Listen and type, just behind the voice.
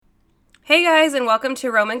Hey guys, and welcome to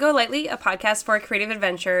Roam and Go Lightly, a podcast for creative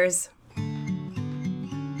adventures.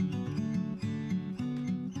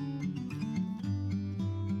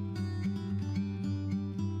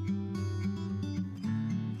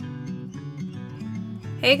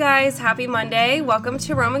 Hey guys, happy Monday. Welcome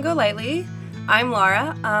to Roam and Go Lightly. I'm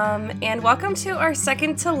Laura, and welcome to our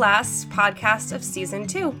second to last podcast of season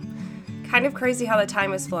 2. Kind of crazy how the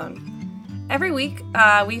time has flown. Every week,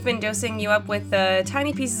 we've been dosing you up with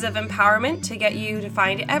tiny pieces of empowerment to get you to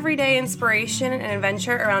find everyday inspiration and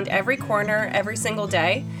adventure around every corner, every single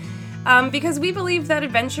day. Because we believe that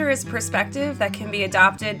adventure is perspective that can be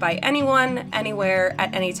adopted by anyone, anywhere,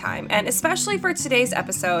 at any time. And especially for today's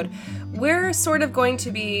episode, we're sort of going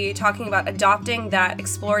to be talking about adopting that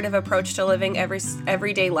explorative approach to living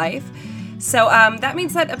everyday life. So that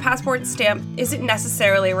means that a passport stamp isn't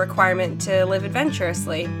necessarily a requirement to live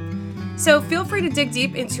adventurously. So feel free to dig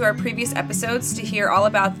deep into our previous episodes to hear all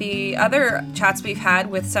about the other chats we've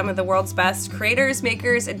had with some of the world's best creators,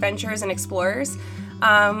 makers, adventurers, and explorers.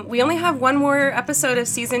 We only have one more episode of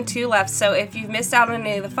season 2 left, so if you've missed out on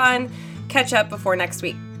any of the fun, catch up before next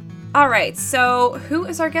week. All right, so who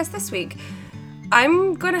is our guest this week?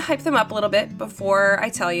 I'm going to hype them up a little bit before I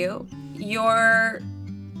tell you. You're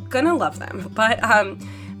going to love them, but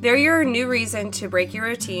they're your new reason to break your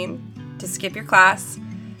routine, to skip your class,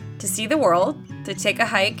 to see the world, to take a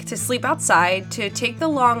hike, to sleep outside, to take the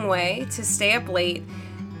long way, to stay up late.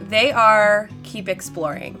 They are Keep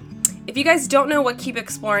Exploring. If you guys don't know what Keep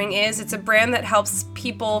Exploring is, it's a brand that helps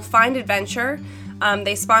people find adventure.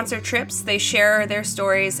 They sponsor trips, they share their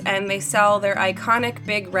stories, and they sell their iconic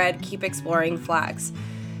big red Keep Exploring flags.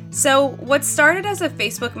 So what started as a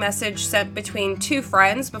Facebook message sent between two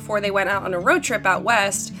friends before they went out on a road trip out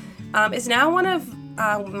west is now one of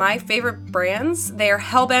my favorite brands. They are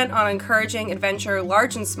hellbent on encouraging adventure,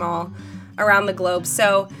 large and small, around the globe.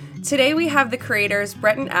 So today we have the creators,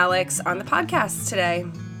 Brett and Alex, on the podcast today.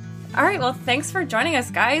 All right, well, thanks for joining us,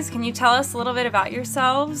 guys. Can you tell us a little bit about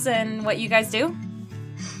yourselves and what you guys do?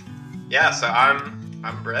 Yeah, so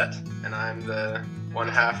I'm Brett, and I'm the one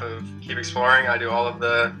half of Keep Exploring. I do all of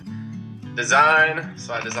the design.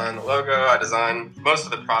 So I design the logo. I design most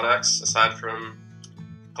of the products, aside from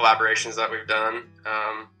collaborations that we've done.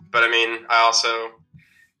 But I mean, I also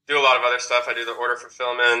do a lot of other stuff. I do the order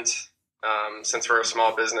fulfillment. Since we're a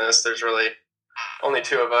small business, there's really only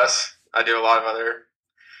two of us. I do a lot of other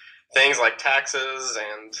things like taxes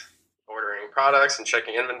and ordering products and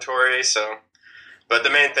checking inventory. But the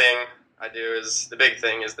main thing I do the big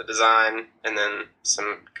thing is the design and then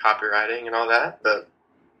some copywriting and all that. But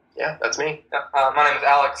yeah, that's me. My name is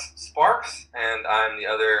Alex Sparks, and I'm the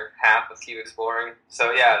other half of Keep Exploring.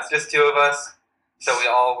 So yeah, it's just two of us. So we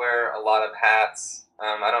all wear a lot of hats.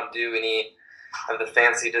 I don't do any of the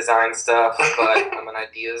fancy design stuff, but I'm an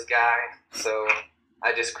ideas guy. So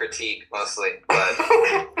I just critique mostly.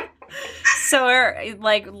 But So are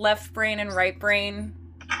like left brain and right brain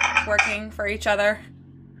working for each other?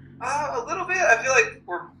 A little bit. I feel like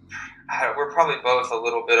we're probably both a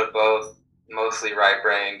little bit of both. Mostly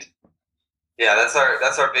right-brained. Yeah, that's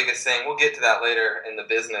our biggest thing. We'll get to that later in the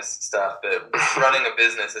business stuff, but running a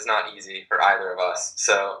business is not easy for either of us.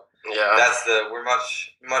 So yeah, we're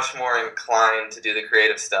much more inclined to do the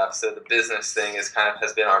creative stuff. So the business thing has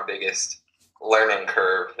been our biggest learning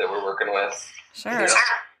curve that we're working with. Sure. Yeah.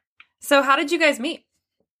 So how did you guys meet?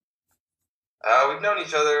 We've known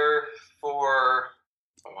each other for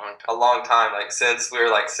a long time, like since we were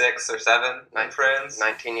like 6 or 7, friends.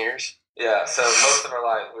 19 years. Yeah, so most of our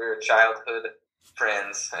life, we were childhood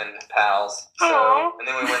friends and pals. So, and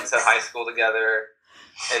then we went to high school together,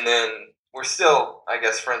 and then we're still, I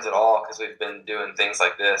guess, friends at all because we've been doing things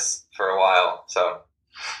like this for a while. So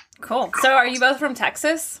cool. So are you both from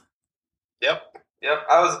Texas? Yep.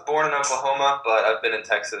 I was born in Oklahoma, but I've been in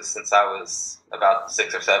Texas since I was about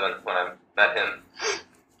 6 or 7 when I met him.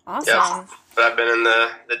 Awesome. Yep. But I've been in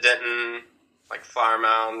the Denton, like Flower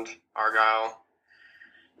Mound, Argyle,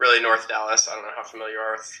 really North Dallas. I don't know how familiar you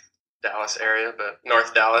are with Dallas area, but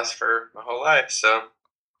North Dallas for my whole life. So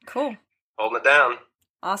cool. Holding it down.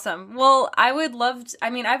 Awesome. Well, I would love to,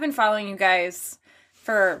 I've been following you guys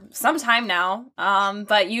for some time now.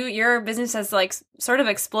 But your business has like sort of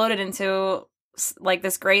exploded into like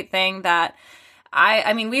this great thing that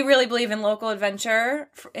we really believe in local adventure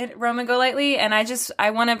at Roam and Go Lightly, and I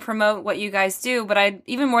want to promote what you guys do, but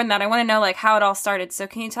even more than that, I want to know like how it all started. So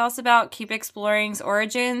can you tell us about Keep Exploring's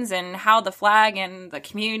origins and how the flag and the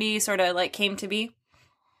community sort of like came to be?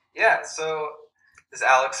 Yeah, so this is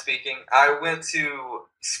Alex speaking. I went to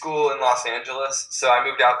school in Los Angeles, so I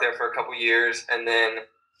moved out there for a couple years, and then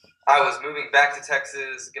I was moving back to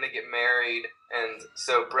Texas, going to get married, and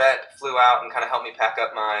so Brett flew out and kind of helped me pack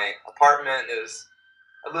up my apartment. It was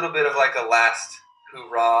a little bit of like a last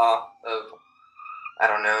hoorah of, I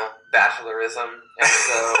don't know, bachelorism. And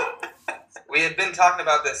so we had been talking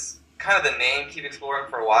about this, kind of the name Keep Exploring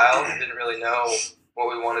for a while. We didn't really know what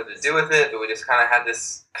we wanted to do with it, but we just kind of had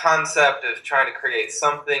this concept of trying to create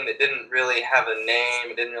something that didn't really have a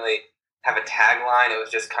name, it didn't really have a tagline. It was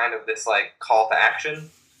just kind of this like call to action.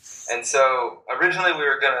 And so originally we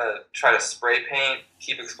were going to try to spray paint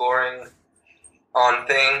Keep Exploring on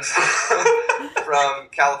things from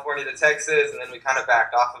California to Texas, and then we kind of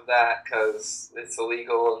backed off of that because it's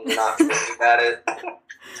illegal and we're not good at it.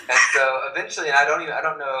 And so eventually, and I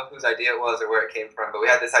don't know whose idea it was or where it came from, but we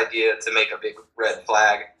had this idea to make a big red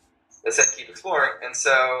flag that said Keep Exploring. And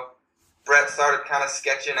so Brett started kind of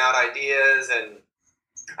sketching out ideas, and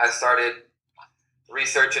I started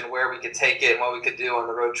researching where we could take it and what we could do on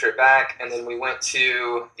the road trip back. And then we went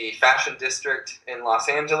to the Fashion District in Los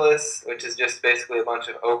Angeles, which is just basically a bunch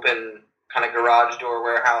of open kind of garage door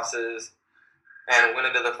warehouses, and went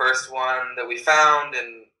into the first one that we found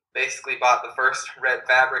and basically bought the first red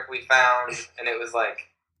fabric we found. And it was like,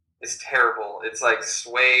 it's terrible. It's like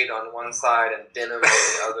suede on one side and denim on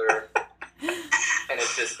the other. And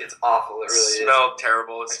it's awful. It really smelled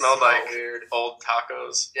terrible. It smelled like weird. Old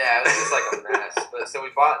tacos. Yeah, it was just like a mess. But so we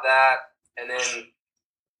bought that, and then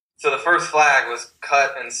so the first flag was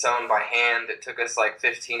cut and sewn by hand. It took us like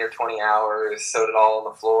 15 or 20 hours. Sewed it all on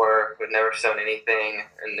the floor. We'd never sewn anything,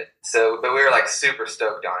 and so but we were like super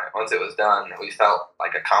stoked on it. Once it was done, we felt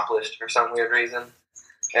like accomplished for some weird reason.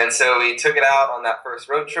 And so we took it out on that first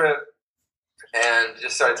road trip and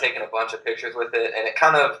just started taking a bunch of pictures with it, and it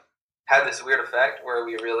kind of had this weird effect where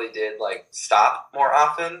we really did like stop more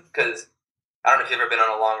often, because I don't know if you've ever been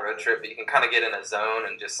on a long road trip, but you can kind of get in a zone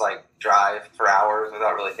and just like drive for hours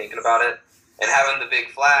without really thinking about it. And having the big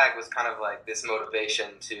flag was kind of like this motivation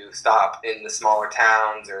to stop in the smaller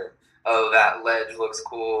towns, or, oh, that ledge looks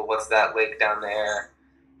cool, what's that lake down there?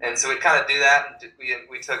 And so we'd kind of do that, and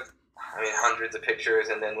we took, hundreds of pictures,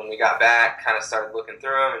 and then when we got back, kind of started looking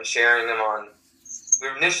through them and sharing them on. We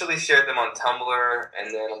initially shared them on Tumblr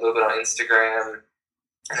and then a little bit on Instagram,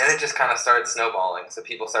 and then it just kind of started snowballing. So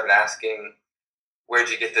people started asking, where'd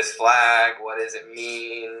you get this flag? What does it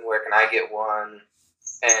mean? Where can I get one?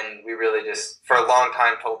 And we really just, for a long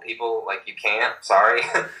time, told people, like, you can't, sorry.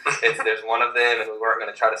 There's one of them, and we weren't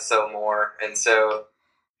going to try to sew more. And so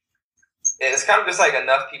it's kind of just like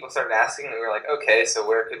enough people started asking, and we were like, okay, so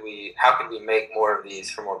how could we make more of these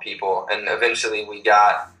for more people? And eventually we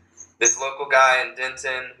got this local guy in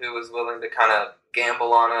Denton who was willing to kind of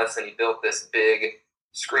gamble on us, and he built this big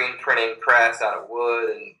screen printing press out of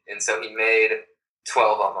wood, and so he made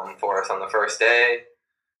 12 of them for us on the first day.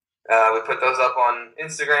 We put those up on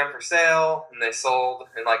Instagram for sale, and they sold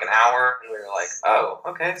in like an hour, and we were like, oh,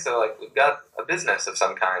 okay, so like we've got a business of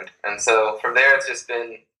some kind. And so from there, it's just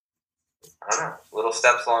been, I don't know, little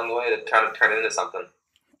steps along the way to try to turn it into something.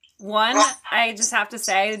 One, I just have to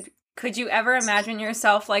say, could you ever imagine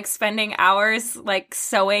yourself like spending hours like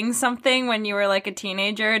sewing something when you were like a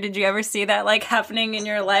teenager? Did you ever see that like happening in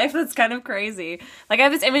your life? That's kind of crazy. Like I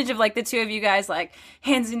have this image of like the two of you guys like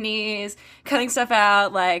hands and knees, cutting stuff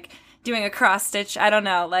out, like doing a cross stitch. I don't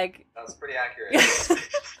know, like that was pretty accurate.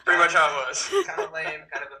 Pretty much how it was. Kind of lame,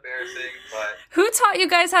 kind of embarrassing, but who taught you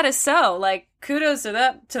guys how to sew? Like kudos to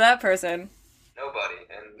that person. Nobody,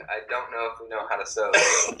 and I don't know if we know how to sew.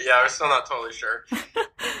 Yeah, we're still not totally sure.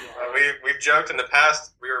 We've joked in the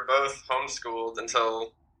past, we were both homeschooled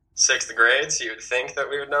until 6th grade, so you would think that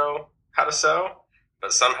we would know how to sew,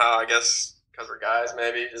 but somehow, I guess, because we're guys,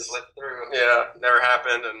 maybe just slipped through. Yeah, never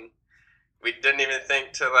happened, and we didn't even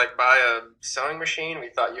think to like buy a sewing machine. We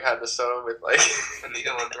thought you had to sew with like a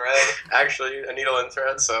needle and thread. Actually, a needle and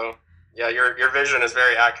thread. So yeah, your vision is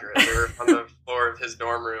very accurate. We were on the floor of his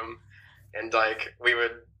dorm room, and like we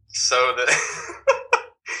would sew the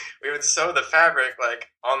fabric like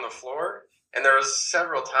on the floor, and there was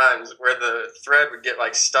several times where the thread would get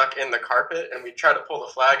like stuck in the carpet, and we'd try to pull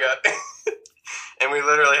the flag up, and we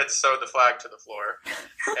literally had sewed the flag to the floor.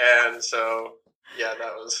 And so yeah,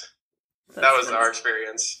 that was our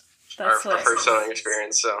experience, our first sewing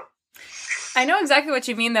experience. So I know exactly what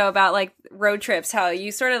you mean though about like road trips, how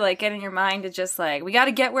you sort of like get in your mind to just like, we got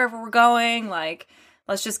to get wherever we're going, like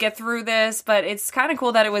let's just get through this. But it's kind of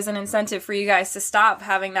cool that it was an incentive for you guys to stop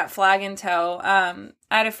having that flag in tow. I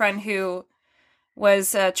had a friend who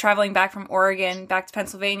was traveling back from Oregon back to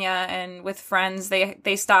Pennsylvania, and with friends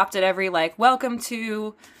they stopped at every like welcome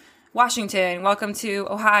to Washington, welcome to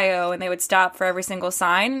Ohio, and they would stop for every single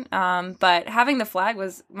sign. But having the flag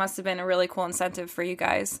must have been a really cool incentive for you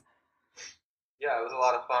guys. Yeah, it was a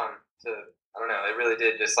lot of fun. I don't know, it really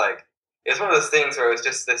did just like, it was one of those things where it was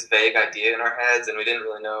just this vague idea in our heads, and we didn't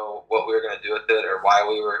really know what we were going to do with it or why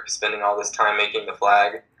we were spending all this time making the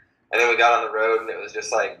flag. And then we got on the road, and it was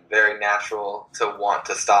just like very natural to want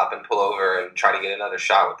to stop and pull over and try to get another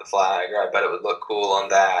shot with the flag, or I bet it would look cool on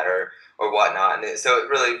that, or whatnot. And so it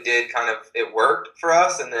really did it worked for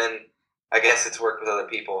us, and then I guess it's worked with other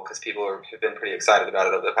people because people have been pretty excited about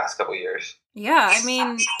it over the past couple of years. Yeah, I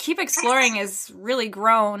mean, Keep Exploring is really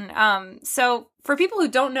grown. So for people who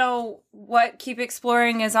don't know what Keep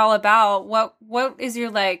Exploring is all about, what is your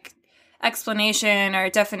like explanation or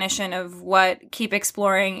definition of what Keep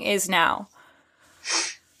Exploring is now?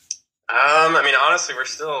 I mean, honestly, we're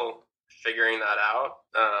still figuring that out.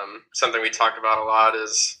 Something we talk about a lot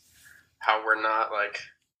is how we're not like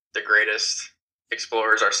the greatest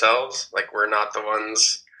explorers ourselves. Like, we're not the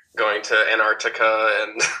ones going to Antarctica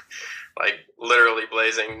and like literally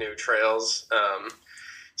blazing new trails.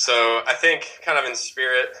 So I think kind of in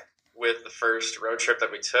spirit with the first road trip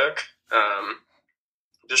that we took,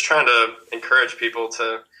 just trying to encourage people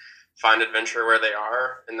to find adventure where they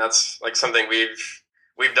are. And that's like something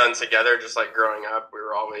we've done together. Just like growing up, we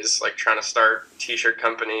were always like trying to start t-shirt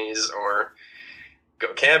companies or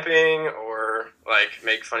go camping or like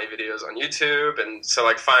make funny videos on YouTube. And so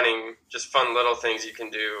like finding just fun little things you can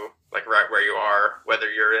do like right where you are, whether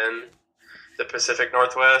you're in the Pacific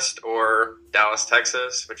Northwest or Dallas,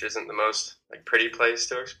 Texas, which isn't the most like pretty place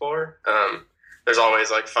to explore. There's always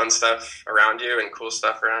like fun stuff around you and cool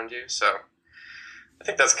stuff around you. So I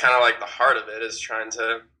think that's kind of like the heart of it, is trying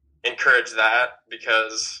to encourage that,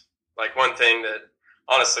 because like one thing that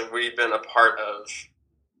honestly we've been a part of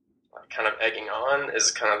like kind of egging on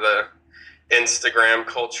is kind of the Instagram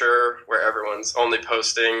culture where everyone's only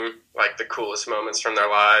posting like the coolest moments from their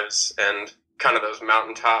lives and kind of those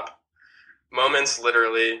mountaintop moments,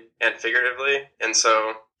 literally and figuratively. And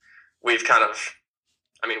so we've kind of,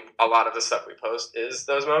 I mean, a lot of the stuff we post is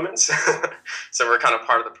those moments. So we're kind of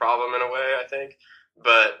part of the problem in a way, I think.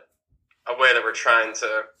 But a way that we're trying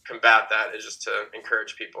to combat that is just to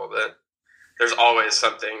encourage people that there's always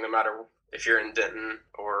something, no matter if you're in Denton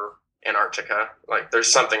or Antarctica, like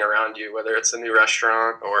there's something around you, whether it's a new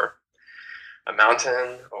restaurant or a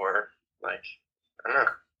mountain or like, I don't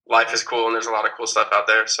know, life is cool and there's a lot of cool stuff out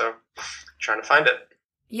there. So trying to find it.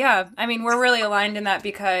 Yeah. I mean, we're really aligned in that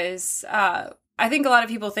because, I think a lot of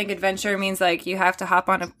people think adventure means like you have to hop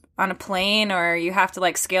on a plane or you have to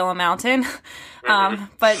like scale a mountain.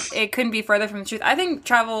 But it couldn't be further from the truth. I think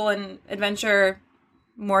travel and adventure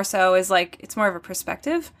more so is like, it's more of a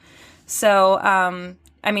perspective. So,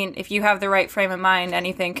 I mean, if you have the right frame of mind,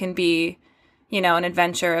 anything can be, you know, an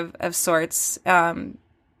adventure of sorts.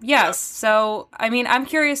 Yes. So, I mean, I'm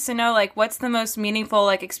curious to know, like, what's the most meaningful,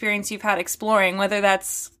 like, experience you've had exploring, whether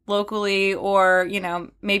that's locally or, you know,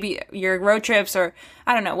 maybe your road trips or,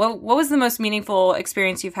 I don't know. What was the most meaningful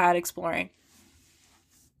experience you've had exploring?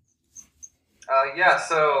 Yeah,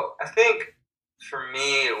 so I think for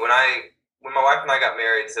me, when my wife and I got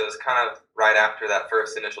married, so it was kind of right after that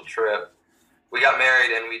first initial trip, we got married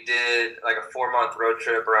and we did like a 4-month road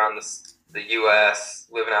trip around the U.S.,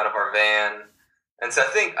 living out of our van. And so I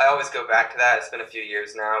think I always go back to that. It's been a few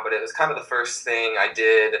years now, but it was kind of the first thing I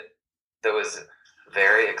did that was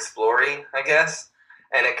very exploring, I guess.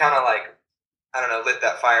 And it kind of like, I don't know, lit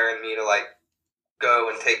that fire in me to like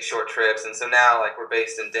go and take short trips. And so now like we're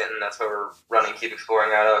based in Denton. That's where we're running Keep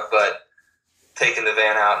Exploring out of. But taking the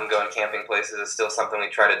van out and going camping places is still something we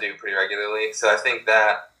try to do pretty regularly. So I think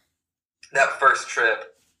that first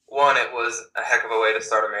trip, one, it was a heck of a way to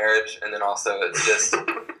start a marriage. And then also it's just...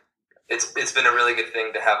 It's been a really good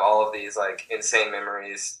thing to have all of these like insane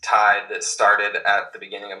memories tied that started at the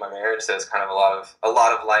beginning of my marriage. So it's kind of a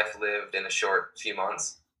lot of life lived in a short few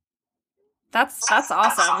months. That's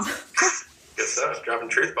awesome. Good stuff. Dropping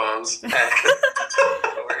truth bombs. What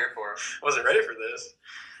we're here for. Wasn't ready for this.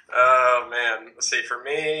 Oh man. Let's see. For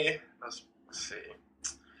me, let's see.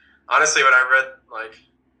 Honestly, when I read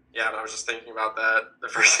and I was just thinking about that, the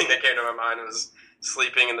first thing that came to my mind was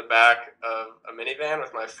sleeping in the back of a minivan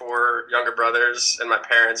with my 4 younger brothers and my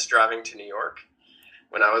parents driving to New York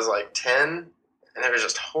when I was like 10, and it was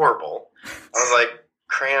just horrible. I was like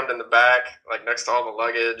crammed in the back, like next to all the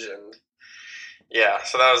luggage, and yeah,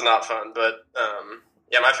 so that was not fun. But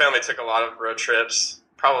my family took a lot of road trips,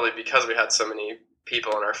 probably because we had so many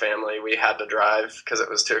people in our family. We had to drive because it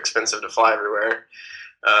was too expensive to fly everywhere.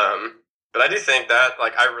 But I do think that,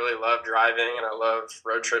 like, I really love driving and I love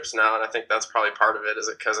road trips now, and I think that's probably part of it, is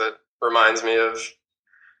it because it reminds me of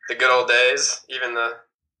the good old days, even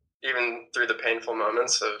through the painful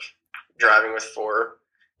moments of driving with 4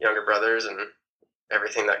 younger brothers and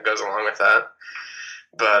everything that goes along with that.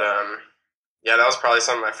 But yeah, that was probably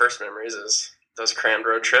some of my first memories is those crammed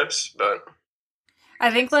road trips. But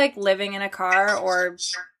I think like living in a car or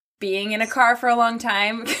being in a car for a long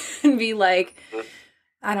time can be like,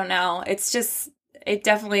 I don't know. It's just, it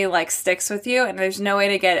definitely like sticks with you, and there's no way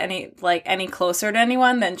to get any closer to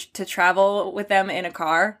anyone than to travel with them in a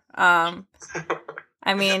car.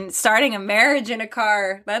 I mean, starting a marriage in a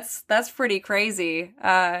car, that's pretty crazy.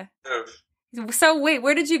 So wait,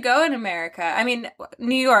 where did you go in America? I mean,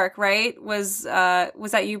 New York, right? Was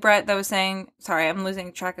that you, Brett, that was saying, sorry, I'm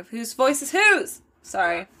losing track of whose voice is whose?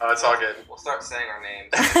 Sorry. Oh, it's all good. We'll start saying our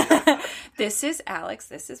names. This is Alex,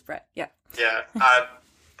 this is Brett. Yeah. Yeah.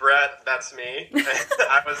 Brett, that's me.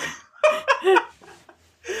 I was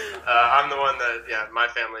I'm the one that, yeah, my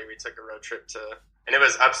family, we took a road trip to, and it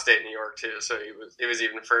was upstate New York too, so it was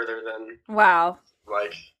even further than wow,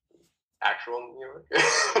 like actual New York.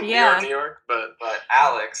 Yeah. New York. But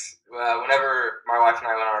Alex, whenever my wife and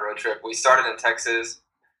I went on a road trip, we started in Texas,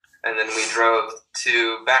 and then we drove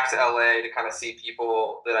back to LA to kind of see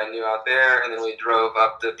people that I knew out there, and then we drove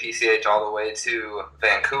up the PCH all the way to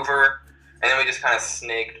Vancouver, and then we just kind of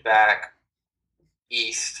snaked back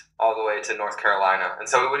east all the way to North Carolina. And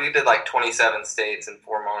so we did like 27 states in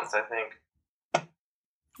 4 months, I think.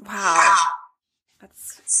 Wow.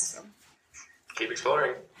 That's awesome. keep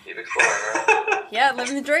exploring. Keep exploring, right? Yeah,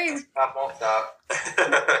 living the dream. Stop, won't stop.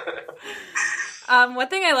 One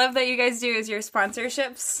thing I love that you guys do is your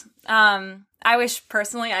sponsorships. I wish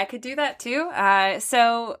personally I could do that too.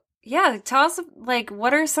 So yeah, tell us like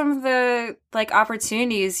what are some of the like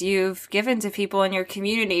opportunities you've given to people in your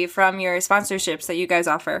community from your sponsorships that you guys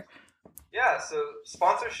offer? Yeah, so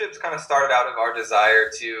sponsorships kind of started out of our desire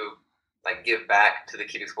to like give back to the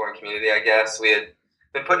Keep Exploring community, I guess. We had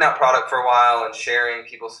been putting out product for a while and sharing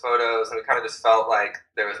people's photos, and we kind of just felt like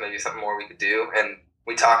there was maybe something more we could do. And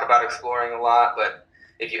we talk about exploring a lot, but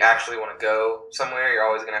if you actually want to go somewhere, you're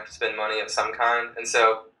always going to have to spend money of some kind. And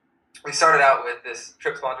so we started out with this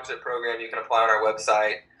trip sponsorship program you can apply on our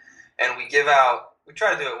website, and we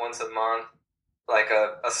try to do it once a month, like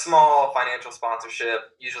a small financial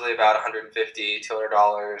sponsorship, usually about $150,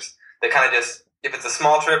 $200. They kind of just, if it's a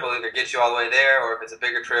small trip, we'll either get you all the way there, or if it's a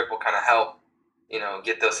bigger trip, we'll kind of help,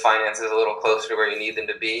 get those finances a little closer to where you need them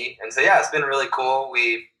to be. And so, yeah, it's been really cool.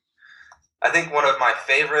 I think one of my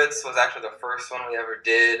favorites was actually the first one we ever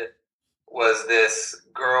did was this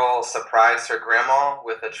girl surprised her grandma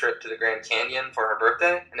with a trip to the Grand Canyon for her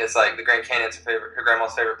birthday. And it's like the Grand Canyon's her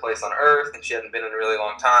grandma's favorite place on earth, and she hadn't been in a really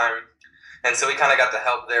long time. And so we kind of got to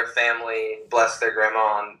help their family bless their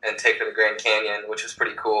grandma and take her to the Grand Canyon, which was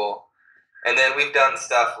pretty cool. And then we've done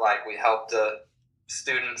stuff like we helped a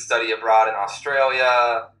student study abroad in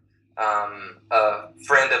Australia. A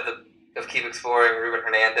friend of Keep Exploring, Ruben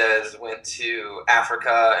Hernandez, went to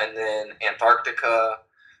Africa and then Antarctica,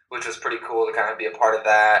 which was pretty cool to kind of be a part of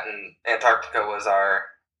that. And Antarctica was our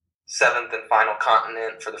 7th and final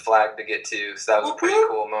continent for the flag to get to, so that was a pretty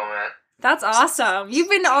cool moment. That's awesome. You've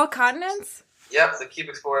been to all continents? Yep, the Keep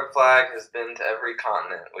Exploring flag has been to every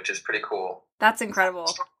continent, which is pretty cool. That's incredible.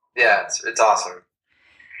 Yeah, it's awesome.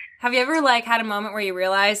 Have you ever had a moment where you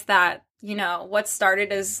realized that, what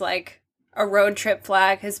started as like a road trip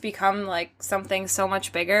flag has become like something so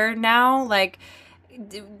much bigger now? Like,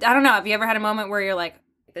 I don't know. Have you ever had a moment where you're like,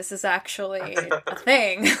 this is actually a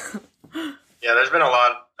thing? Yeah, there's been a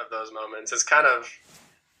lot of those moments. It's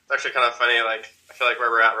actually kind of funny. Like, I feel like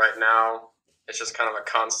where we're at right now, it's just kind of a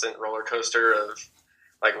constant roller coaster of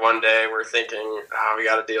like one day we're thinking, oh, we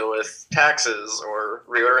got to deal with taxes or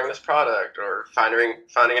reordering this product or finding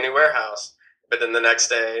a new warehouse. But then the next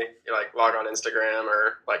day you like log on Instagram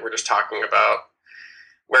or like we're just talking about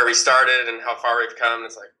where we started and how far we've come.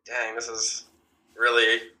 It's like, dang, this is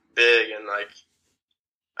really big. And like,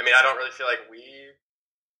 I don't really feel like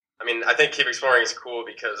I think Keep Exploring is cool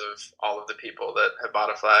because of all of the people that have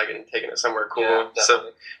bought a flag and taken it somewhere cool. Yeah,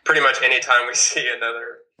 so pretty much anytime we see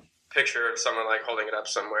another picture of someone like holding it up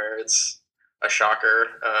somewhere, it's a shocker.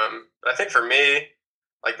 But I think for me,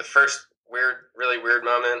 like the first really weird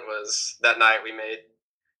moment was that night we made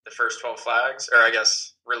the first 12 flags, or I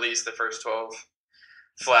guess released the first 12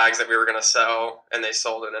 flags that we were going to sell, and they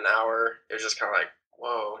sold in an hour. It was just kind of like,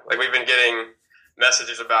 whoa. Like we've been getting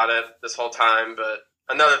messages about it this whole time, but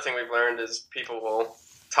another thing we've learned is people will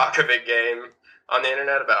talk a big game on the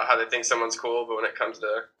internet about how they think someone's cool, but when it comes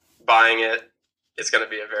to buying it, it's going to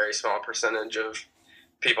be a very small percentage of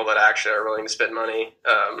people that actually are willing to spend money.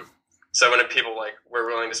 So when people were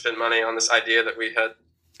willing to spend money on this idea that we had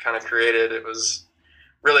kind of created, it was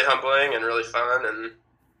really humbling and really fun. And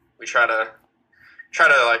we try to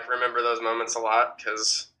remember those moments a lot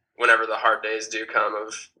because whenever the hard days do come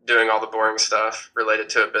of doing all the boring stuff related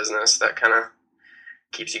to a business, that kind of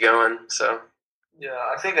keeps you going. So yeah,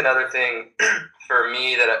 I think another thing for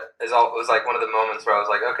me that was like one of the moments where I was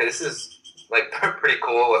like, okay, this is like pretty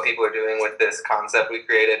cool what people are doing with this concept we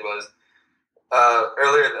created was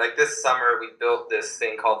earlier, like this summer, we built this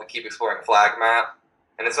thing called the Keep Exploring Flag Map,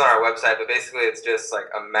 and it's on our website, but basically it's just like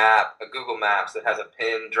a map, a Google Maps that has a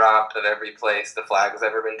pin dropped of every place the flag has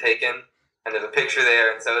ever been taken, and there's a picture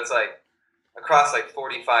there, and so it's like across like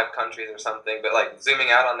 45 countries or something, but like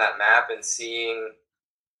zooming out on that map and seeing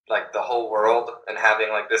like the whole world and having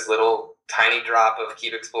like this little tiny drop of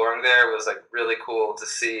Keep Exploring there was like really cool to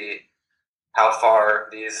see how far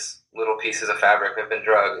these little pieces of fabric have been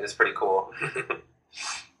drug is pretty cool.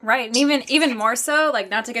 Right, and even more so, like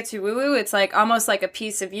not to get too woo-woo, it's like almost like a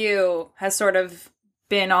piece of you has sort of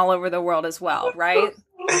been all over the world as well, right?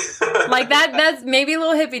 Like that's maybe a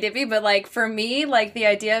little hippy-dippy, but like for me, like the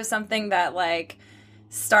idea of something that like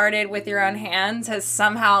started with your own hands has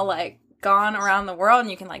somehow like gone around the world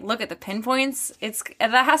and you can like look at the pinpoints.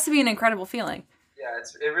 That has to be an incredible feeling. Yeah,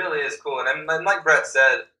 it really is cool. And like Brett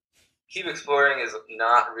said, Keep Exploring is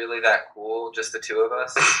not really that cool, just the two of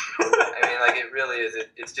us. I mean, like, it really is.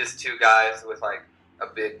 It's just two guys with, like, a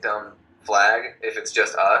big, dumb flag, if it's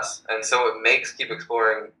just us. And so what makes Keep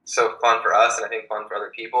Exploring so fun for us, and I think fun for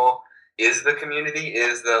other people, is the community,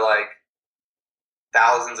 is the, like,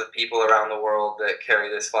 thousands of people around the world that carry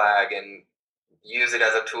this flag and use it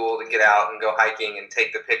as a tool to get out and go hiking and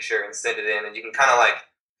take the picture and send it in. And you can kind of, like,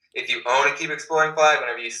 if you own a Keep Exploring flag,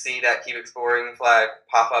 whenever you see that Keep Exploring flag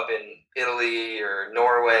pop up in Italy or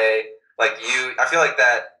Norway, like I feel like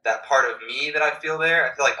that part of me that I feel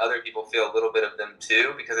there, I feel like other people feel a little bit of them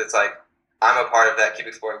too, because it's like, I'm a part of that Keep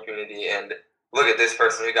Exploring community, and look at this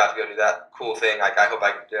person who got to go do that cool thing, like I hope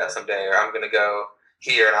I can do that someday, or I'm going to go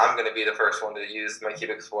here and I'm going to be the first one to use my Keep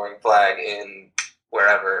Exploring flag in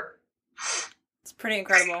wherever. It's pretty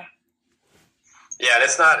incredible. Yeah, and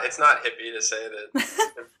it's not hippie to say that,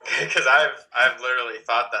 because I've literally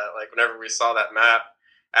thought that, like, whenever we saw that map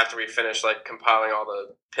after we finished like compiling all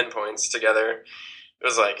the pinpoints together, it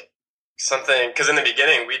was like something, because in the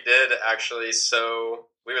beginning we did actually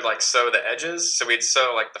we would like sew the edges, so we'd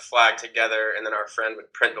sew like the flag together, and then our friend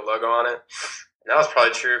would print the logo on it, and that was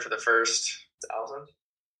probably true for the first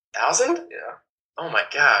 1,000. Yeah. Oh my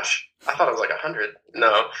gosh, I thought it was like 100.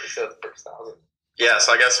 No, We said the first 1,000. Yeah,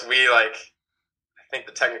 so I guess we like, I think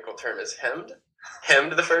the technical term is hemmed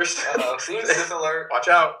the first. Seamstress alert. Watch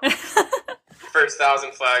out. First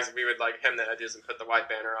 1,000 flags, we would like hem the edges and put the white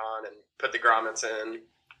banner on and put the grommets in.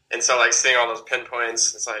 And so like seeing all those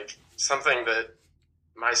pinpoints, it's like something that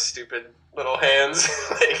my stupid little hands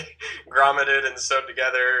like grommeted and sewed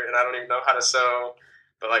together, and I don't even know how to sew.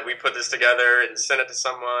 But like we put this together and sent it to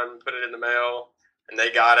someone, put it in the mail, and they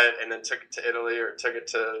got it and then took it to Italy or took it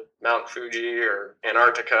to Mount Fuji or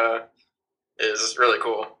Antarctica is really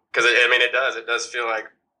cool. Because it does feel like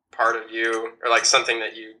part of you, or like something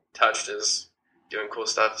that you touched is doing cool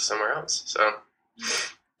stuff somewhere else. So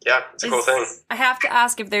yeah, it's a cool thing. I have to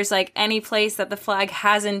ask if there's like any place that the flag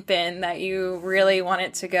hasn't been that you really want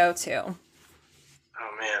it to go to.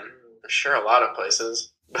 Oh man, there's sure a lot of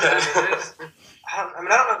places. I don't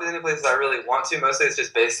know if there's any places I really want to. Mostly it's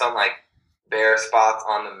just based on like bare spots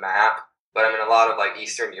on the map. But I mean, a lot of like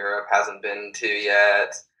Eastern Europe hasn't been to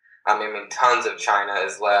yet. I mean, tons of China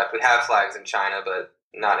is left. We have flags in China, but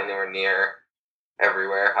not anywhere near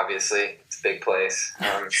everywhere. Obviously, it's a big place.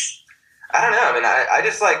 I don't know. I mean, I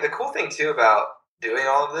just like the cool thing too about doing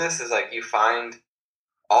all of this is like you find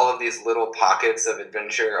all of these little pockets of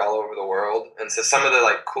adventure all over the world. And so some of the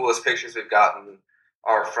like coolest pictures we've gotten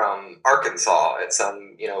are from Arkansas at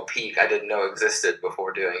some, peak I didn't know existed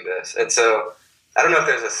before doing this. And so I don't know if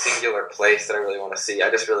there's a singular place that I really want to see. I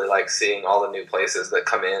just really like seeing all the new places that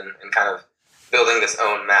come in and kind of building this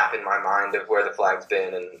own map in my mind of where the flag's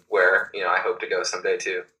been and where, I hope to go someday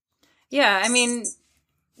too. Yeah, I mean,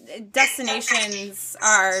 destinations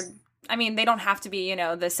they don't have to be,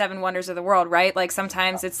 the 7 wonders of the world, right? Like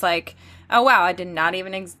sometimes it's like, oh wow, I did not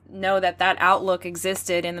even know that outlook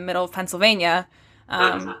existed in the middle of Pennsylvania.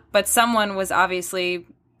 But someone was obviously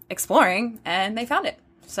exploring and they found it.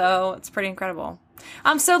 So it's pretty incredible.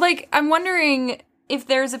 So like, I'm wondering if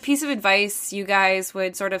there's a piece of advice you guys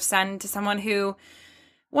would sort of send to someone who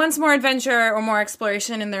wants more adventure or more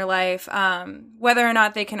exploration in their life, whether or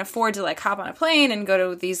not they can afford to like hop on a plane and go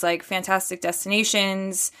to these like fantastic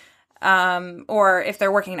destinations, or if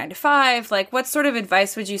they're working 9 to 5, like what sort of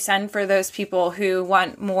advice would you send for those people who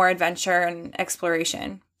want more adventure and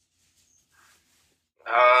exploration?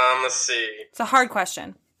 Let's see. It's a hard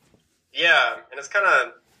question. Yeah, and it's kind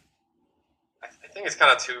of, I think it's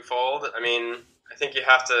kind of twofold. I mean, I think you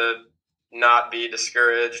have to not be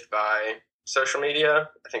discouraged by social media.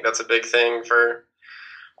 I think that's a big thing for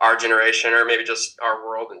our generation, or maybe just our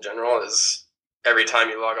world in general, is every time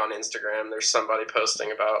you log on Instagram, there's somebody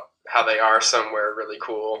posting about how they are somewhere really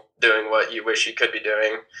cool doing what you wish you could be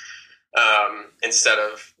doing, instead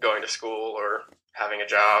of going to school or having a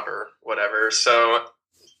job or whatever. So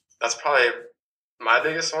that's probably my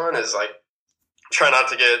biggest one, is like try not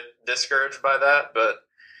to get discouraged by that, but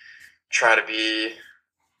try to be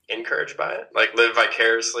encouraged by it. Like live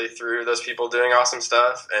vicariously through those people doing awesome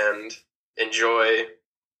stuff and enjoy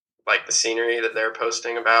like the scenery that they're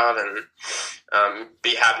posting about, and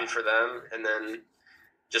be happy for them. And then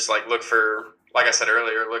just like look for, like I said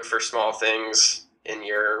earlier, look for small things in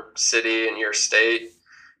your city, in your state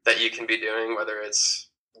that you can be doing, whether it's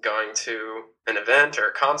going to an event or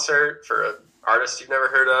a concert for an artist you've never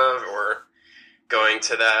heard of, or going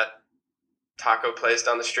to that taco place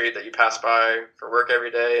down the street that you pass by for work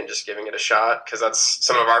every day and just giving it a shot. Because that's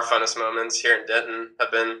some of our funnest moments here in Denton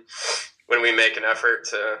have been when we make an effort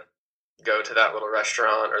to go to that little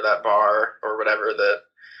restaurant or that bar or whatever that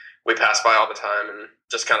we pass by all the time and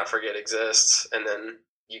just kind of forget exists. And then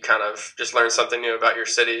you kind of just learn something new about your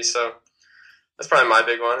city. So that's probably my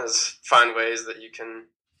big one, is find ways that you can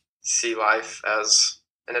see life as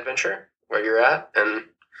an adventure where you're at, and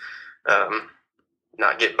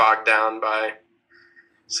not get bogged down by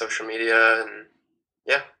social media. And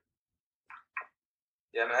yeah.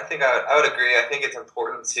 Yeah, I mean, I think I would agree. I think it's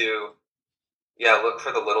important to, look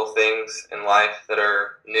for the little things in life that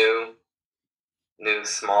are new,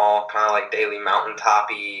 small, kind of like daily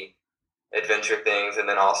mountaintop-y adventure things. And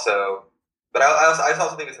then also, but I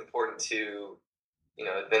also think it's important to,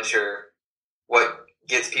 adventure. What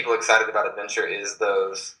gets people excited about adventure is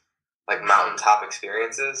those like mountaintop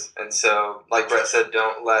experiences. And so, like Brett said,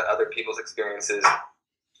 don't let other people's experiences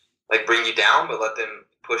like bring you down, but let them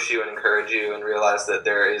push you and encourage you, and realize that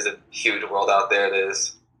there is a huge world out there that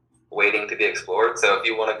is waiting to be explored. So if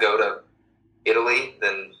you want to go to Italy,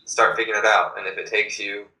 then start figuring it out. And if it takes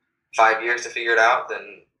you 5 years to figure it out,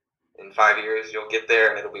 then in 5 years you'll get there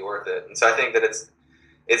and it'll be worth it. And so I think that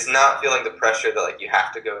it's not feeling the pressure that like you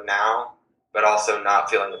have to go now, but also not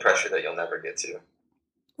feeling the pressure that you'll never get to.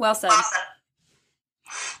 Well said.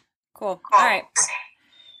 Cool. All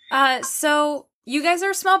right. So you guys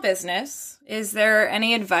are a small business. Is there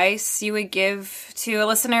any advice you would give to a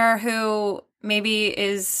listener who maybe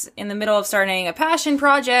is in the middle of starting a passion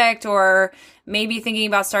project, or maybe thinking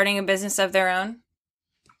about starting a business of their own?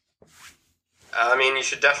 I mean, you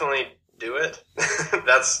should definitely do it.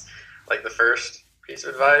 That's like the first piece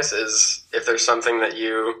of advice, is if there's something that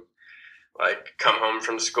you like come home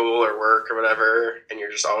from school or work or whatever, and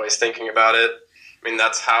you're just always thinking about it. I mean,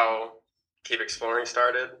 that's how Keep Exploring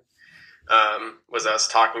started, was us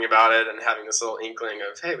talking about it and having this little inkling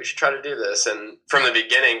of, hey, we should try to do this. And from the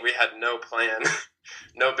beginning, we had no plan,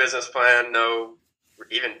 no business plan, no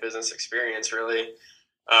even business experience, really.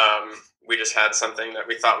 We just had something that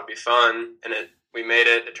we thought would be fun, and we made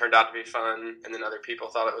it. It turned out to be fun, and then other people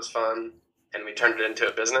thought it was fun, and we turned it into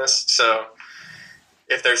a business. So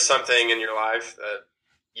if there's something in your life that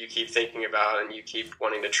you keep thinking about and you keep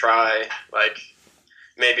wanting to try, like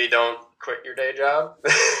maybe don't quit your day job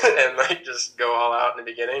and like just go all out in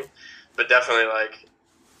the beginning, but definitely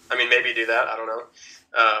maybe do that. I don't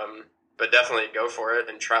know. But definitely go for it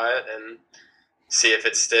and try it and see if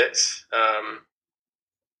it sticks.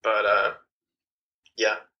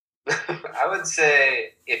 Yeah. I would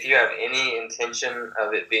say if you have any intention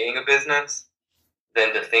of it being a business,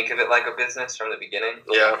 then to think of it like a business from the beginning.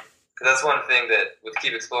 Yeah. Because that's one thing that with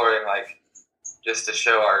Keep Exploring, like, just to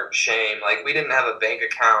show our shame, like, we didn't have a bank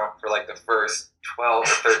account for like the first 12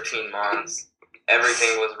 or 13 months.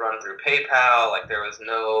 Everything was run through PayPal. Like, there was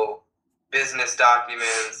no business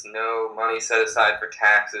documents, no money set aside for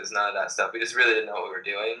taxes, none of that stuff. We just really didn't know what we were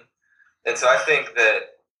doing. And so I think that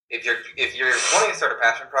if you're wanting to start a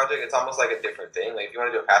passion project, it's almost like a different thing. Like, if you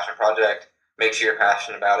want to do a passion project, make sure you're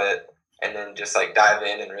passionate about it, and then just like dive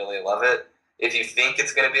in and really love it. If you think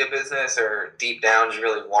it's going to be a business, or deep down you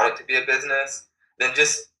really want it to be a business, then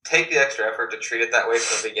just take the extra effort to treat it that way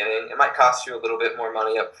from the beginning. It might cost you a little bit more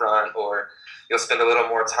money up front, or you'll spend a little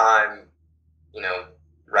more time,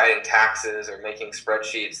 writing taxes or making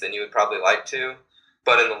spreadsheets than you would probably like to.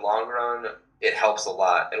 But in the long run, it helps a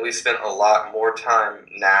lot. And we've spent a lot more time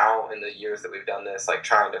now in the years that we've done this, like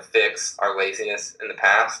trying to fix our laziness in the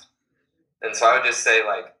past. And so I would just say,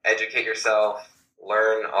 like, educate yourself,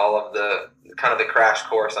 learn all of the kind of the crash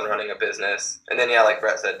course on running a business. And then, yeah, like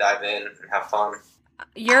Brett said, dive in and have fun.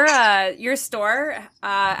 your store,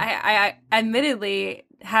 I admittedly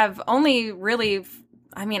have only really,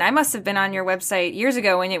 I mean, I must have been on your website years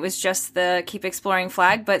ago when it was just the Keep Exploring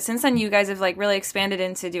flag, but since then you guys have like really expanded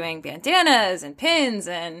into doing bandanas and pins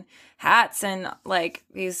and hats and like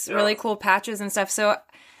these really cool patches and stuff. So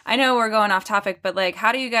I know we're going off topic, but like,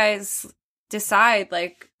 how do you guys decide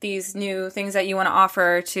like these new things that you want to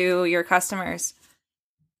offer to your customers?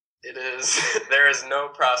 There is no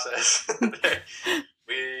process.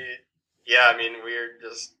 We're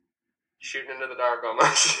just shooting into the dark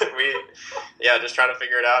almost. Just trying to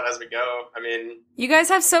figure it out as we go. I mean, you guys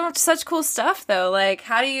have such cool stuff though. Like,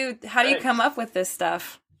 how do you come up with this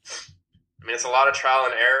stuff? I mean, it's a lot of trial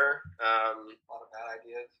and error. A lot of bad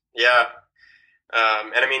ideas. Yeah.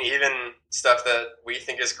 And I mean, even stuff that we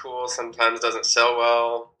think is cool sometimes doesn't sell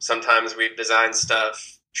well. Sometimes we've designed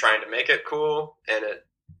stuff trying to make it cool, and it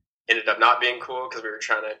ended up not being cool because we were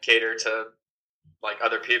trying to cater to like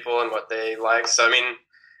other people and what they like. So, I mean,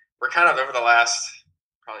 we're kind of over the last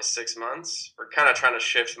probably 6 months, we're kind of trying to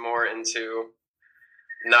shift more into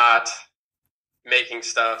not making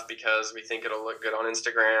stuff because we think it'll look good on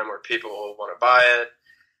Instagram or people will want to buy it.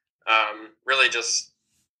 Really just,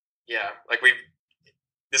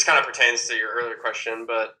 this kind of pertains to your earlier question,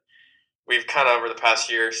 but we've kind of over the past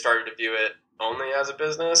year started to view it only as a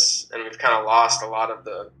business, and we've kind of lost a lot of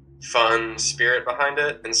the fun spirit behind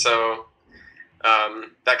it. And so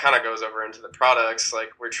that kind of goes over into the products. Like,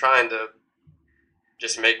 we're trying to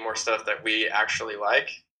just make more stuff that we actually like,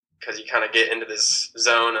 because you kind of get into this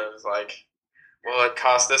zone of like, well, it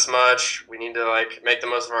costs this much, we need to like make the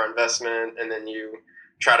most of our investment, and then you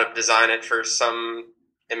try to design it for some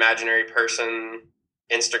imaginary person,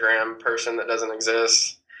 Instagram person that doesn't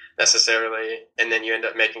exist necessarily, and then you end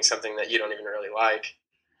up making something that you don't even really like.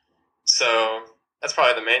 So that's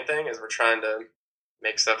probably the main thing, is we're trying to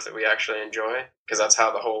make stuff that we actually enjoy, because that's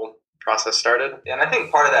how the whole process started. Yeah, and I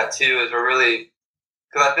think part of that too is we're really,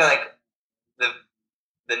 because I feel like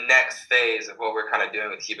the next phase of what we're kind of doing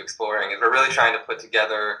with Keep Exploring is we're really trying to put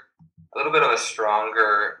together a little bit of a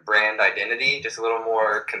stronger brand identity, just a little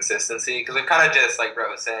more consistency, because we've kind of just, like Brett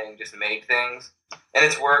was saying, just made things, and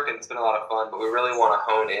it's worked and it's been a lot of fun, but we really want to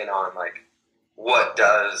hone in on like, what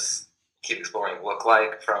does Keep Exploring look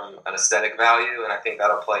like from an aesthetic value, and I think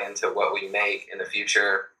that'll play into what we make in the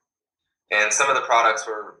future. And some of the products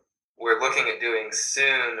we're looking at doing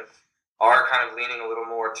soon are kind of leaning a little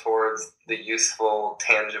more towards the useful,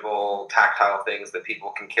 tangible, tactile things that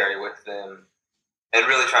people can carry with them, and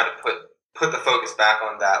really trying to put the focus back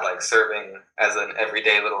on that, like serving as an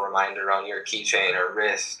everyday little reminder on your keychain or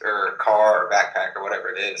wrist or car or backpack or whatever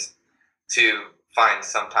it is, to find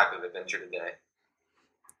some type of adventure today.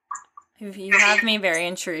 You have me very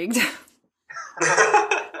intrigued.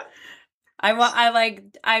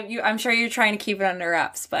 I'm sure you're trying to keep it under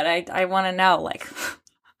wraps, but I want to know, like,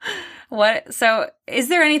 what, so is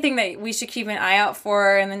there anything that we should keep an eye out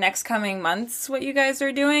for in the next coming months, what you guys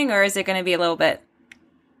are doing, or is it going to be a little bit?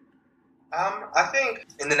 I think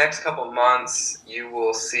in the next couple of months, you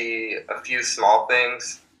will see a few small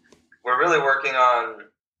things. We're really working on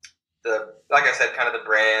like I said, kind of the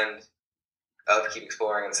brand of Keep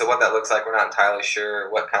Exploring. And so what that looks like, we're not entirely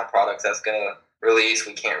sure what kind of products that's going to release.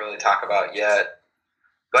 We can't really talk about yet.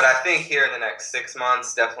 But I think here in the next 6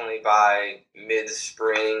 months, definitely by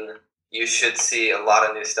mid-spring, you should see a lot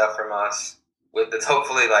of new stuff from us that's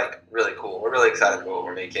hopefully like really cool. We're really excited about what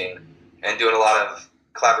we're making and doing a lot of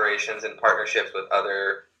collaborations and partnerships with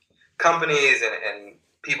other companies and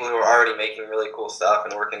people who are already making really cool stuff,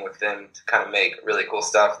 and working with them to kind of make really cool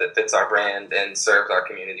stuff that fits our brand and serves our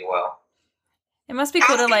community well. It must be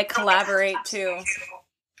cool to like collaborate too.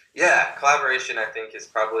 Yeah, collaboration I think is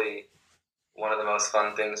probably one of the most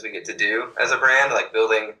fun things we get to do as a brand, like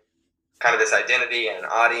building kind of this identity and an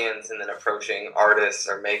audience, and then approaching artists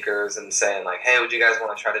or makers and saying like, hey, would you guys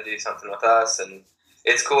want to try to do something with us? And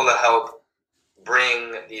it's cool to help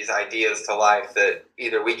bring these ideas to life that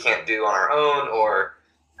either we can't do on our own, or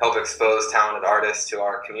help expose talented artists to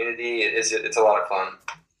our community. It's a lot of fun.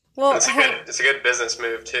 Well, it's a good business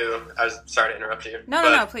move too. I was sorry to interrupt you.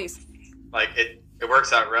 No, please. Like it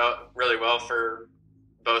works out really well for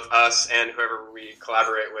both us and whoever we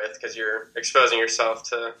collaborate with, because you're exposing yourself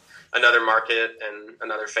to another market and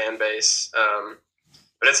another fan base.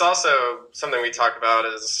 But it's also something we talk about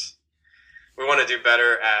is we want to do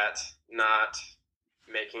better at not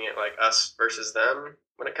making it like us versus them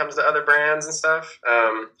when it comes to other brands and stuff.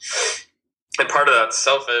 And part of that's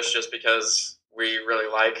selfish, just because we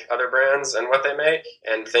really like other brands and what they make,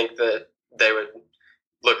 and think that they would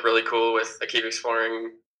look really cool with a Keep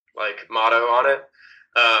Exploring like motto on it.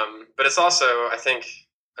 But it's also, I think,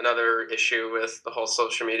 another issue with the whole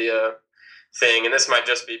social media thing, and this might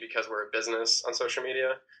just be because we're a business on social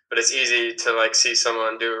media, but it's easy to like see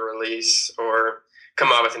someone do a release or come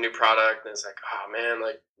out with a new product, and it's like, oh man,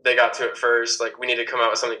 like they got to it first, like we need to come out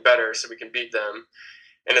with something better so we can beat them.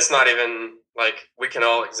 And it's not even like we can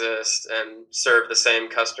all exist and serve the same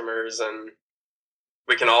customers, and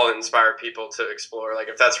we can all inspire people to explore. Like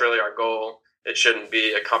if that's really our goal, it shouldn't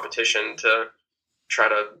be a competition to try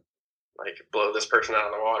to like blow this person out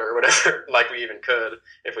of the water or whatever, like we even could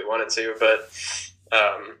if we wanted to, but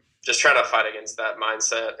just trying to fight against that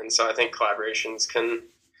mindset. And so I think collaborations can,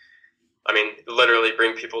 I mean, literally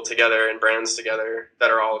bring people together and brands together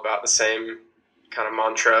that are all about the same kind of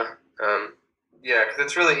mantra. Yeah, because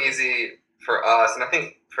it's really easy for us, and I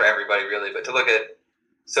think for everybody really, but to look at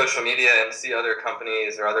social media and see other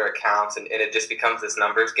companies or other accounts, and it just becomes this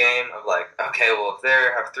numbers game of like, okay, well, if they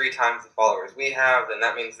have 3 times the followers we have, then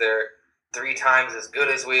that means they're 3 times as good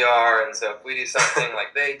as we are, and so if we do something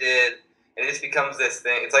like they did, and it just becomes this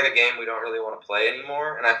thing. It's like a game we don't really want to play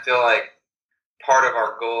anymore, and I feel like part of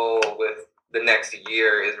our goal with the next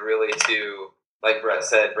year is really to, like Brett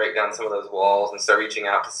said, break down some of those walls and start reaching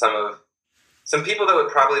out to some people that would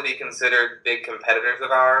probably be considered big competitors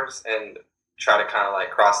of ours, and try to kind of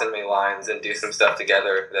like cross enemy lines and do some stuff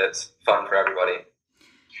together that's fun for everybody.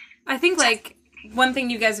 I think like one thing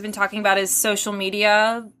you guys have been talking about is social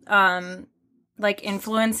media, like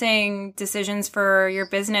influencing decisions for your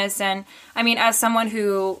business. And I mean, as someone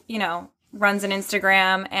who, you know, runs an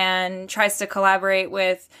Instagram and tries to collaborate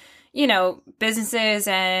with, you know, businesses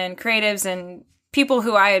and creatives and people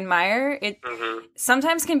who I admire, it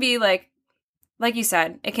sometimes can be like you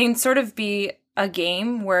said, it can sort of be a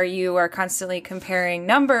game where you are constantly comparing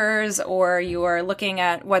numbers, or you are looking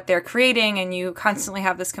at what they're creating and you constantly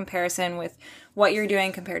have this comparison with what you're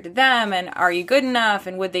doing compared to them, and are you good enough,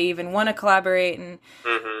 and would they even want to collaborate? And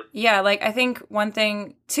yeah, like I think one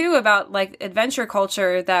thing too about like adventure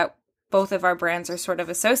culture that both of our brands are sort of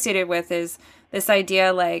associated with is this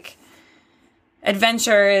idea like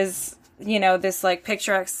adventure is, you know, this like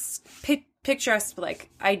picturesque like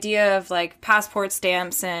idea of like passport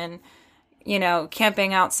stamps and, you know,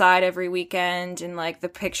 camping outside every weekend and like the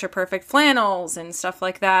picture perfect flannels and stuff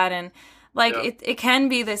like that. And like it can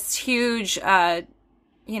be this huge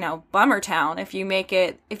you know, bummer town if you make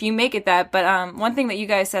it that. But one thing that you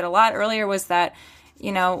guys said a lot earlier was that,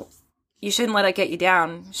 you know, you shouldn't let it get you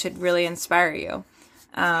down. It should really inspire you.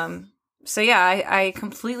 So yeah, I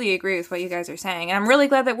completely agree with what you guys are saying, and I'm really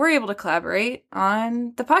glad that we're able to collaborate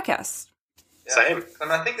on the podcast. Yeah. Same.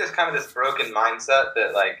 And I think there's kind of this broken mindset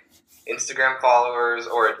that like Instagram followers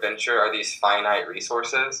or adventure are these finite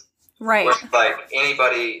resources. Right. Where, like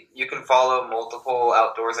anybody, you can follow multiple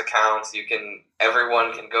outdoors accounts.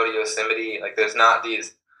 Everyone can go to Yosemite. Like there's not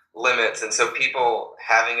these limits, and so people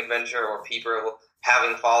having adventure or people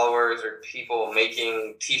having followers or people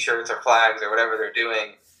making T-shirts or flags or whatever they're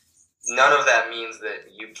doing, none of that means that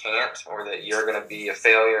you can't, or that you're going to be a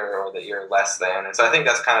failure, or that you're less than. And so I think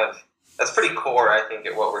that's pretty core, I think,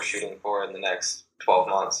 at what we're shooting for in the next 12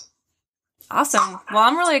 months. Awesome. Well,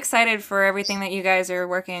 I'm really excited for everything that you guys are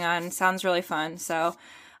working on. Sounds really fun. So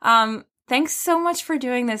thanks so much for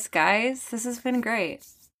doing this, guys. This has been great.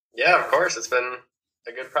 Yeah, of course. It's been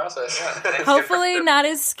a good process. Yeah, hopefully not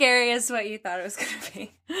as scary as what you thought it was going to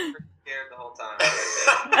be. Scared the whole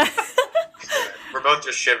time. We're both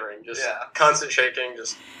just shivering, just constant shaking,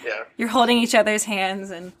 just, You're holding each other's hands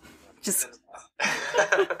and just...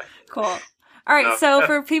 Cool. All right, so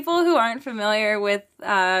for people who aren't familiar with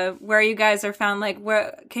where you guys are found, like,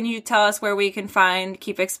 where can you tell us where we can find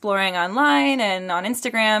Keep Exploring online and on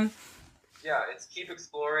Instagram? Yeah, it's Keep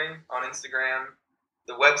Exploring on Instagram.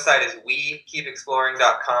 The website is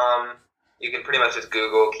wekeepexploring.com. You can pretty much just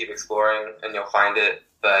Google Keep Exploring and you'll find it.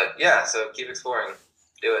 But yeah, so keep exploring.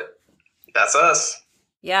 Do it. That's us.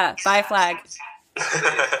 Yeah, buy a flag.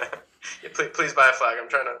 Please buy a flag. I'm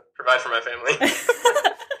trying to provide for my family.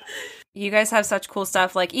 You guys have such cool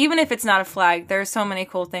stuff. Like, even if it's not a flag, there's so many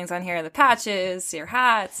cool things on here. The patches, your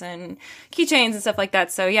hats, and keychains and stuff like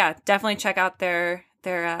that. So yeah, definitely check out their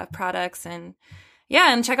products, and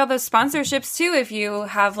and check out those sponsorships too if you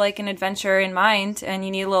have like an adventure in mind and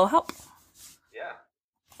you need a little help. Yeah.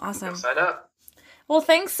 Awesome. Sign up. Well,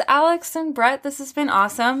 thanks, Alex and Brett. This has been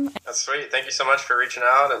awesome. That's sweet. Thank you so much for reaching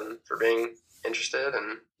out and for being interested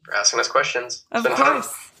and for asking us questions. Of course.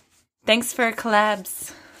 Fun. Thanks for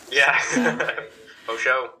collabs. Yeah. Oh,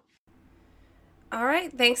 show. All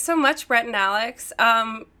right. Thanks so much, Brett and Alex.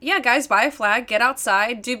 Guys, buy a flag, get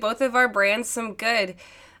outside, do both of our brands some good.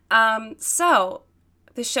 So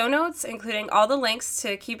the show notes, including all the links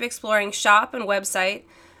to Keep Exploring shop and website,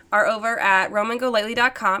 are over at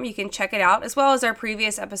RomanGoLightly.com. You can check it out, as well as our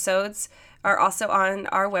previous episodes are also on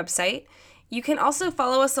our website. You can also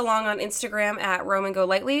follow us along on Instagram at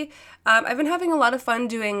RomanGoLightly. I've been having a lot of fun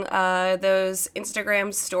doing those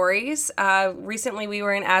Instagram stories. Recently, we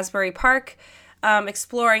were in Asbury Park,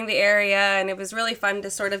 exploring the area, and it was really fun to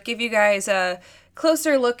sort of give you guys a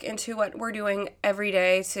closer look into what we're doing every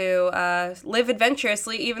day to live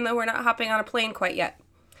adventurously, even though we're not hopping on a plane quite yet.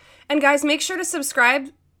 And guys, make sure to subscribe,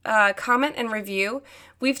 comment, and review.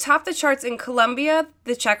 We've topped the charts in Colombia,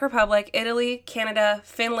 the Czech Republic, Italy, Canada,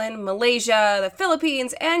 Finland, Malaysia, the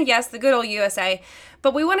Philippines, and yes, the good old USA.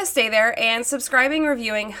 But we want to stay there, and subscribing,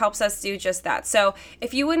 reviewing helps us do just that. So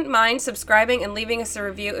if you wouldn't mind subscribing and leaving us a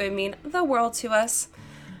review, it would mean the world to us.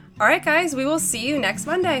 All right, guys, we will see you next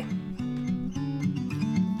Monday.